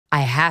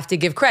I have to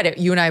give credit.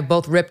 You and I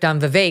both ripped on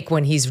Vivek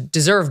when he's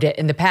deserved it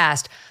in the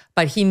past,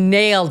 but he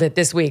nailed it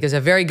this week. It was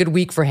a very good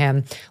week for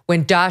him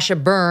when Dasha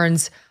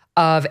Burns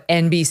of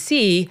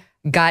NBC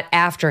got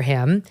after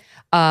him.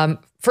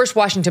 First,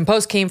 Washington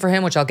Post came for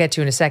him, which I'll get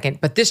to in a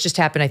second, but this just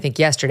happened, I think,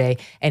 yesterday,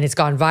 and it's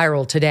gone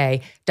viral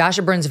today.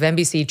 Dasha Burns of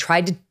NBC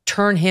tried to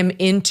turn him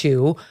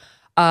into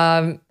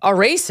a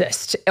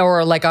racist,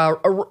 or like a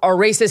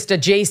racist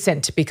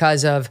adjacent,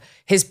 because of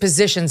his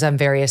positions on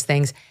various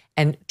things.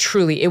 And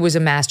truly, it was a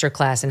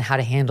masterclass in how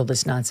to handle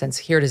this nonsense.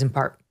 Here it is in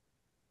part.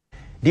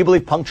 Do you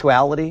believe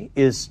punctuality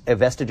is a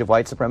vestige of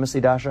white supremacy,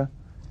 Dasha?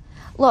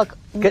 Look,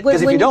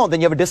 because if you don't, then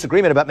you have a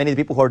disagreement about many of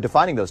the people who are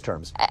defining those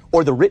terms,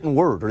 or the written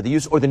word, or the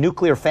use, or the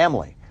nuclear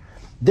family.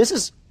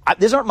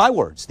 These aren't my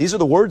words. These are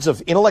the words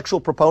of intellectual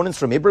proponents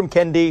from Ibram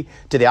Kendi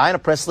to the Ayanna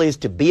Presleys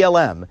to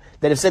BLM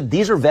that have said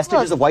these are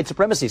vestiges of white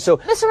supremacy. So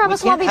Mr. Ramaswamy, we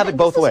can't have it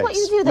both ways. What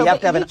you do, though, we have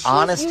to have an choose,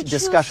 honest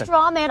discussion.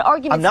 Straw man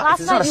arguments. Last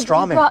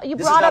night you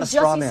brought up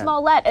Jussie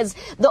Smollett as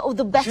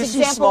the best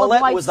example of white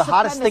Smollett was the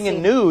hottest thing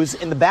in news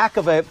in the back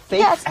of a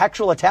fake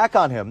actual attack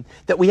on him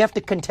that we have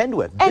to contend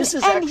with.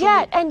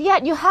 And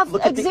yet you have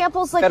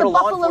examples like the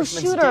Buffalo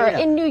shooter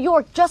in New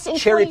York just in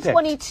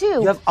 2022.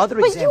 You have other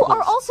examples. But you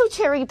are also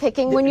cherry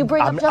picking when you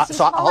bring up Jussie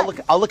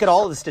Smollett. I'll look at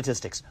all of the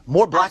statistics.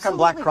 More black on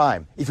black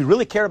crime. If you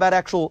really care about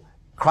actual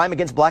crime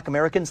against black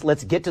Americans,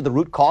 let's get to the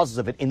root causes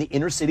of it in the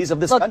inner cities of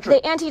this country.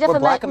 The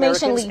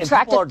Anti-Defamation League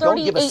tracked a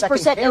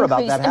 38%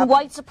 increase in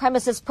white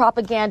supremacist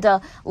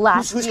propaganda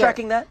last year. Who's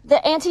tracking that?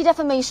 The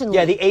Anti-Defamation League.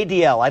 Yeah, the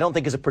ADL, I don't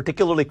think is a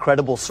particularly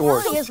credible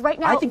source. Right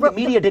now, I think the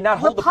media did not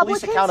hold the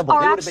police accountable.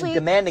 They would have been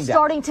demanding that.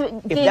 Starting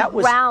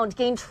to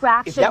gain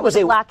traction with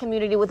the black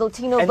community, with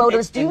Latino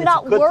voters. Do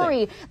not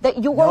worry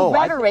that your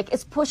rhetoric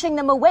is pushing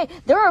them away.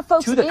 There are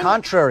folks to the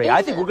contrary.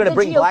 I think we're going to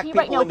bring black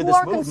people into this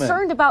movement who are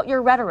concerned about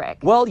your rhetoric.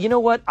 Well, you know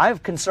what? I'm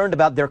concerned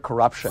about their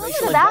corruption.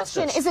 Affirmative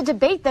action is a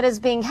debate that is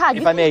being had.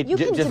 If I may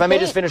just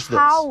finish this.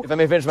 If I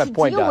may finish my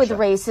point, Dasha. With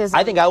racism,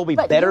 I think I will be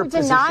better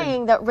positioned. But you're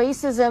denying that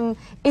racism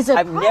is a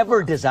problem. I've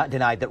never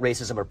denied that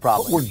racism is a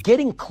problem. We're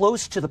getting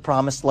close to the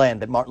promised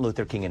land that Martin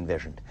Luther King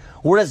envisioned.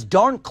 We're as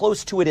darn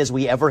close to it as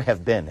we ever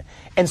have been.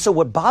 And so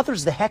what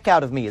bothers the heck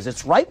out of me is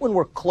it's right when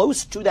we're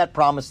close to that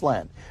promised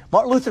land.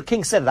 Martin Luther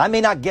King said it. I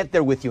may not get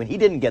there with you, and he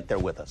didn't get there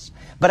with us.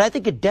 But I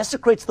think it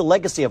desecrates the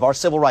legacy of our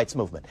civil rights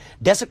movement,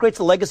 desecrates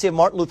the legacy of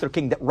Martin Luther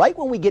King, that right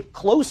when we get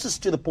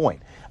closest to the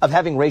point of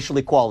having racial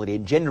equality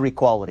and gender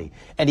equality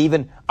and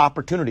even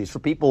opportunities for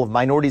people of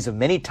minorities of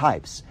many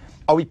types,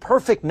 are we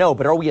perfect? No.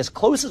 But are we as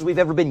close as we've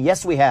ever been?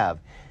 Yes, we have.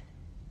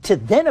 To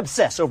then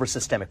obsess over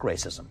systemic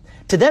racism,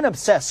 to then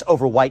obsess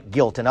over white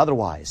guilt and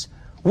otherwise,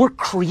 we're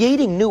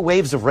creating new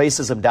waves of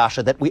racism,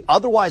 Dasha, that we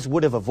otherwise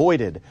would have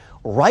avoided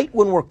right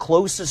when we're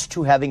closest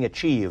to having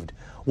achieved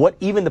what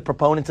even the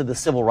proponents of the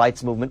civil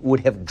rights movement would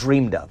have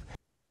dreamed of.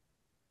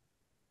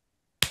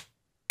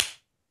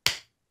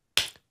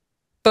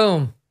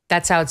 Boom.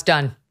 That's how it's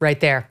done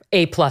right there.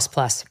 A++.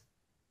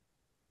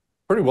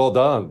 Pretty well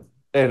done.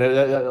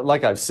 And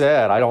like I've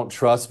said, I don't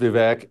trust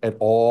Vivek at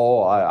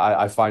all.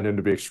 I find him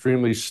to be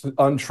extremely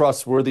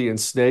untrustworthy and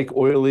snake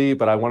oily,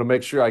 but I want to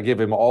make sure I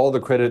give him all the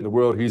credit in the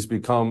world. He's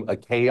become a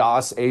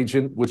chaos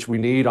agent, which we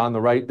need on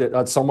the right.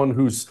 Someone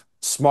who's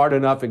smart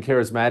enough and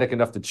charismatic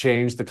enough to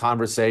change the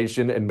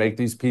conversation and make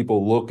these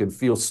people look and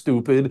feel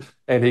stupid.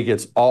 And he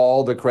gets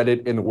all the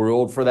credit in the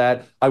world for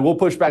that. I will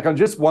push back on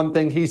just one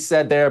thing he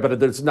said there,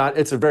 but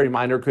it's a very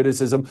minor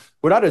criticism.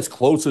 We're not as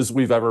close as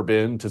we've ever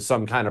been to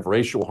some kind of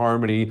racial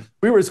harmony.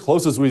 We were as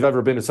close as we've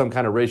ever been to some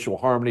kind of racial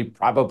harmony,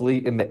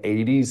 probably in the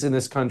 80s in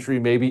this country,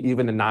 maybe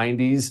even the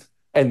 90s.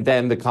 And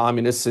then the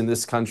communists in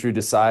this country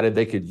decided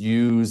they could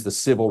use the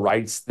civil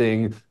rights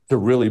thing to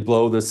really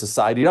blow the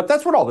society up.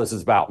 That's what all this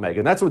is about,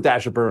 Megyn. That's what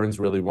Dasha Burns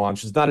really wants.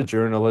 She's not a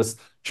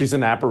journalist. She's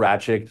an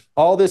apparatchik.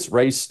 All this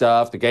race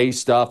stuff, the gay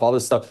stuff, all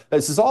this stuff,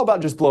 this is all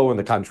about just blowing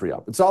the country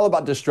up. It's all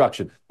about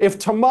destruction. If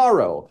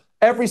tomorrow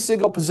every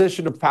single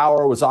position of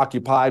power was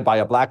occupied by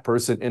a black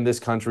person in this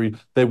country,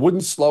 they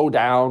wouldn't slow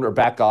down or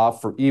back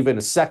off for even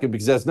a second,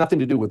 because it has nothing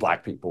to do with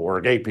black people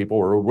or gay people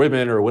or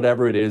women or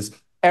whatever it is.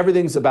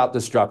 Everything's about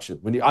destruction.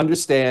 When you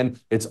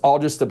understand, it's all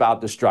just about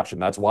destruction.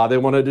 That's why they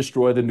want to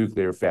destroy the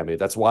nuclear family.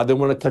 That's why they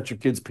want to cut your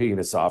kid's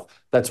penis off.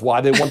 That's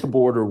why they want the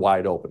border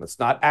wide open. It's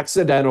not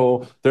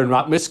accidental. They're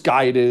not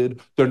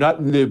misguided. They're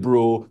not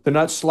liberal. They're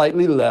not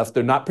slightly left.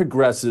 They're not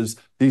progressives.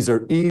 These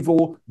are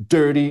evil,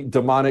 dirty,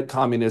 demonic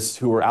communists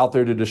who are out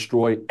there to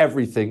destroy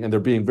everything, and they're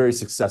being very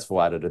successful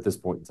at it at this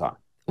point in time.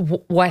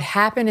 What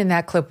happened in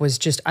that clip was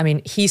just, I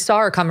mean, he saw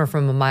her coming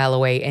from a mile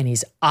away, and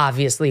he's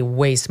obviously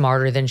way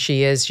smarter than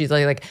she is. She's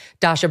like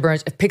Dasha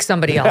Burns, pick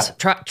somebody else,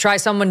 try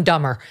someone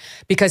dumber,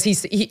 because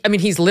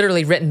he's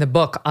literally written the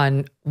book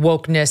on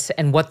wokeness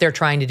and what they're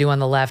trying to do on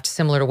the left,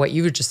 similar to what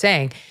you were just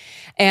saying.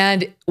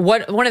 And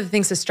one of the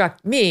things that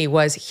struck me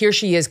was here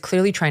she is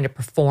clearly trying to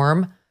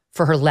perform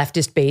for her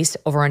leftist base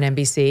over on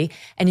NBC.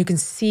 And you can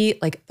see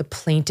like the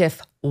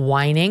plaintiff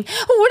whining.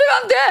 What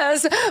about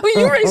this? Well,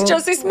 you raised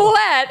Jussie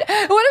Smollett.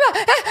 What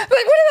about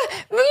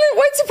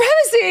white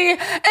supremacy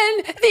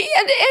and the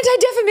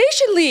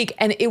Anti-Defamation League?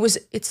 And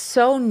it's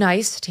so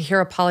nice to hear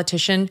a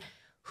politician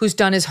who's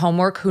done his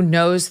homework, who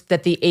knows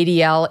that the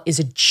ADL is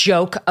a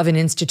joke of an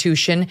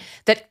institution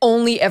that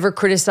only ever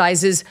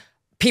criticizes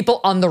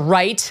people on the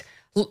right.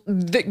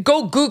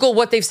 Go Google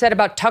what they've said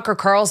about Tucker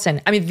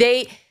Carlson. I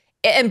mean,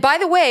 and by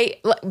the way,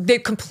 they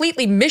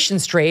completely mission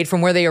strayed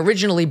from where they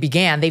originally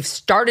began. They've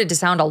started to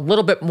sound a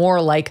little bit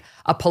more like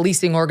a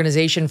policing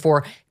organization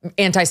for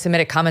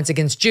anti-Semitic comments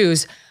against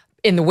Jews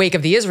in the wake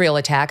of the Israel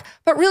attack.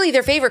 But really,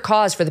 their favorite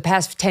cause for the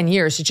past 10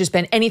 years has just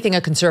been anything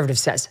a conservative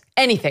says.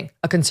 Anything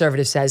a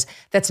conservative says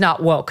that's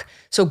not woke.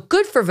 So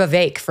good for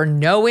Vivek for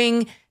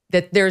knowing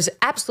that there's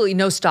absolutely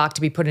no stock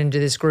to be put into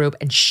this group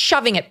and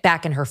shoving it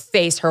back in her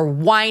face, her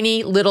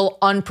whiny little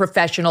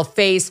unprofessional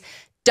face.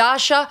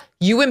 Dasha,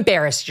 you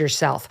embarrassed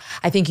yourself.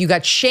 I think you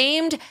got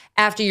shamed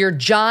after your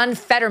John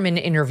Fetterman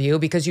interview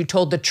because you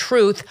told the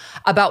truth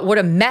about what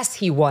a mess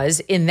he was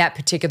in that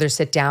particular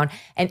sit down.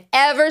 And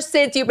ever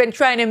since, you've been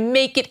trying to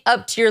make it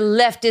up to your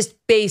leftist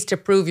base to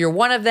prove you're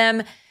one of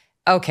them.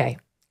 Okay,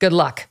 good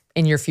luck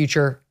in your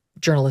future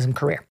journalism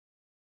career.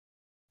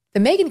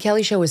 The Megyn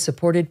Kelly Show is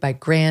supported by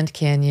Grand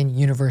Canyon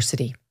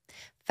University.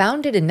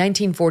 Founded in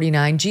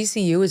 1949,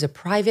 GCU is a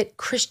private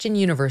Christian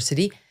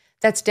university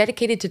that's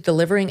dedicated to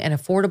delivering an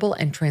affordable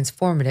and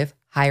transformative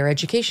higher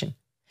education.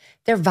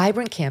 Their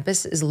vibrant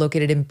campus is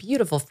located in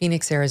beautiful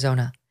Phoenix,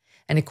 Arizona.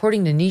 And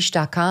according to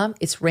niche.com,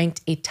 it's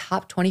ranked a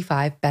top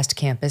 25 best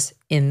campus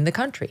in the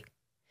country.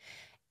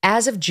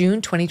 As of June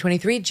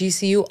 2023,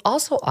 GCU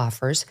also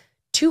offers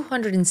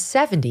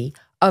 270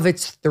 of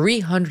its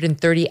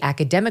 330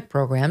 academic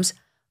programs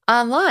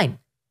online,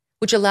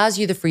 which allows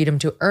you the freedom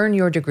to earn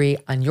your degree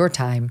on your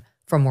time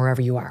from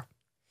wherever you are.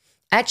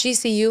 At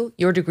GCU,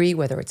 your degree,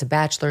 whether it's a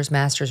bachelor's,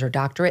 master's, or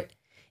doctorate,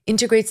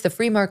 integrates the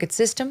free market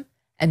system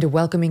and a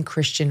welcoming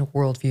Christian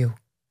worldview.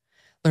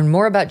 Learn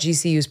more about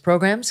GCU's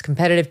programs,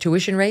 competitive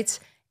tuition rates,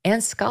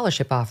 and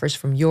scholarship offers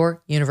from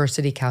your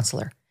university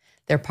counselor.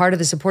 They're part of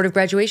the supportive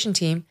graduation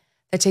team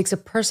that takes a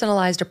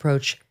personalized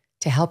approach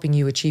to helping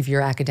you achieve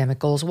your academic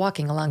goals,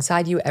 walking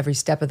alongside you every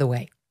step of the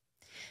way.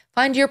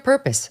 Find your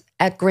purpose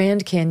at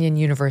Grand Canyon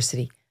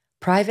University.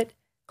 Private,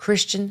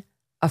 Christian,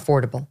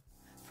 affordable.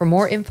 For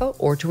more info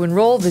or to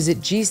enroll, visit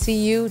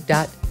gcu.edu.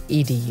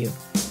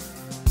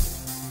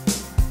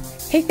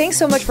 Hey, thanks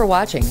so much for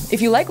watching.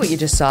 If you like what you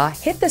just saw,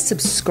 hit the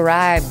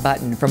subscribe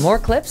button for more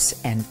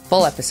clips and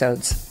full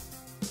episodes.